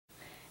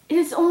It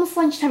is almost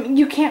lunchtime and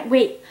you can't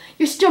wait.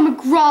 Your stomach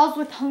growls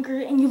with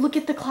hunger and you look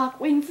at the clock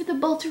waiting for the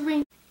bell to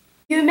ring.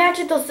 You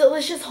imagine those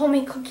delicious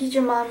homemade cookies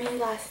your mom made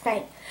last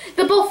night.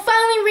 The bell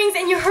finally rings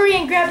and you hurry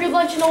and grab your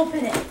lunch and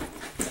open it.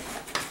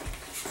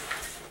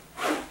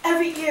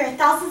 Every year,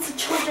 thousands of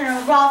children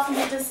are robbed from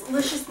their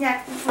delicious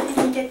snacks before they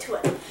can get to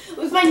it.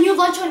 With my new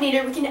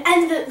Lunch-on-ator, we can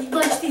end the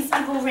lunch thieves'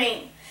 evil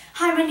reign.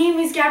 Hi, my name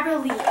is Gabrielle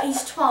Lee,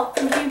 age 12,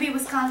 from Green Bay,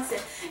 Wisconsin,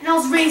 and I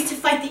was raised to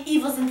fight the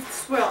evils in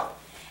this world.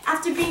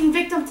 After being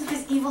victim to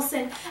this evil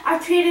sin,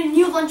 I've created a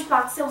new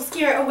lunchbox that will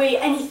scare away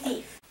any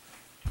thief.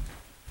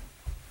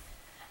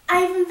 I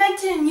have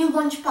invented a new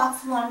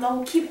lunchbox alarm that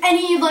will keep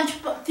any lunch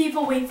thief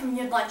away from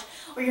your lunch,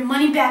 or your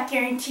money back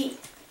guarantee.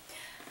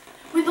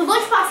 When the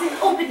lunchbox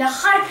is opened, a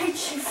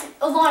high-pitched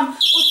alarm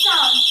will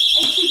sound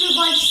and keep your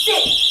lunch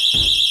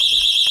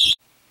safe.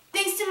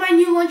 Thanks to my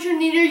new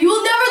Lunch-on-ator, you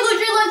will never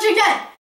lose your lunch again!